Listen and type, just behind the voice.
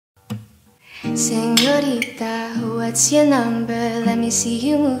Señorita, what's your number? Let me see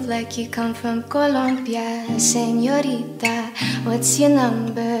you move like you come from Colombia. Señorita, what's your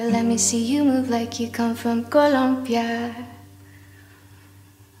number? Let me see you move like you come from Colombia.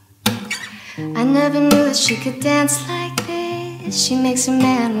 I never knew that she could dance like this. She makes a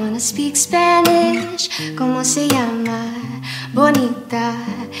man wanna speak Spanish. ¿Cómo se llama? Bonita,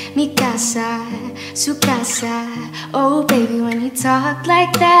 mi casa, su casa. Oh baby, when you talk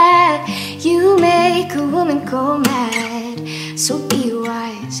like that, you make a woman go mad. So be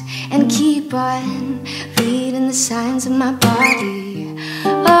wise and keep on reading the signs of my body.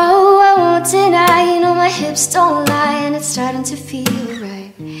 Oh, I won't deny, you know my hips don't lie, and it's starting to feel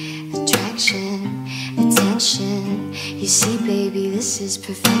right. Attraction, attention, you see baby, this is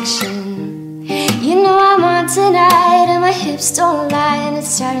perfection. You know I'm on tonight, and my hips don't lie, and it's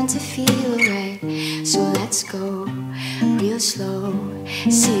starting to feel right. So let's go real slow.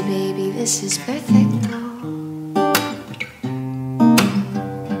 See baby, this is perfecto.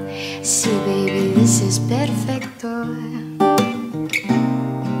 See baby, this is perfecto.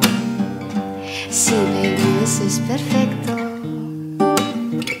 See baby, this is perfecto.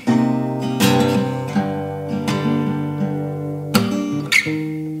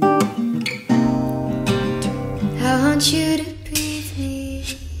 You to breathe me.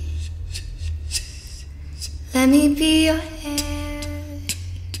 Let me be your hair.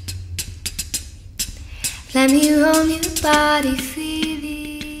 Let me roam your body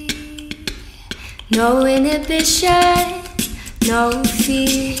freely. No inhibition, no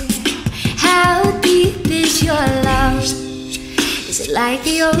fear. How deep is your love? Is it like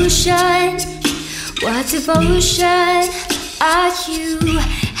the ocean? What devotion are you?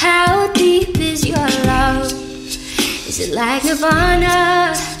 How deep is your love? Is it like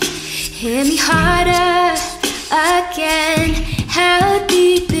Nirvana? Hit me harder again. How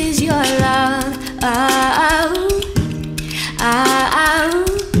deep is your love? Oh, oh,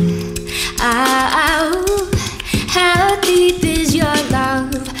 oh, oh. How deep is your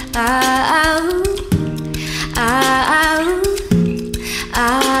love? Oh, oh,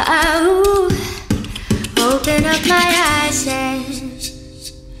 oh. Open up my eyes and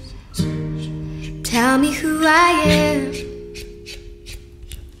tell me who I am.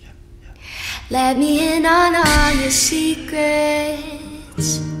 Let me in on all your secrets.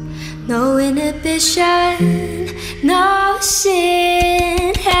 No inhibition, no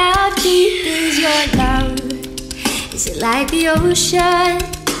sin. How deep is your love? Is it like the ocean?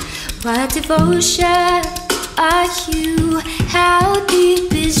 What devotion are you? How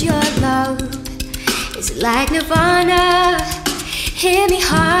deep is your love? Is it like Nirvana? Hit me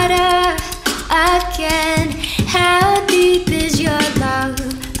harder again. How deep is your love?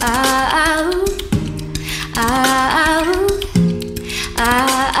 Oh, oh, oh,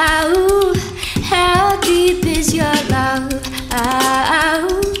 oh. How deep is your love? Oh, oh,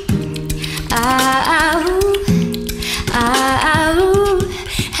 oh, oh.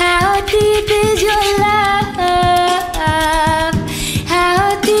 How deep is your love?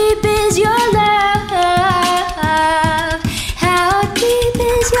 How deep is your love? How deep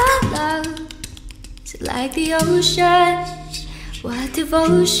is your love? Is it like the ocean? What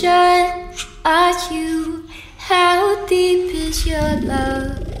devotion are you? How deep is your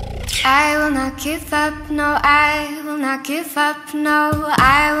love? I will not give up, no, I will not give up, no,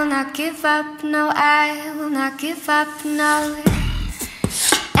 I will not give up, no, I will not give up, no.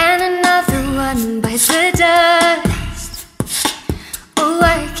 And another one bites the dust. Oh,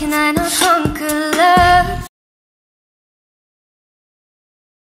 why can I not hunker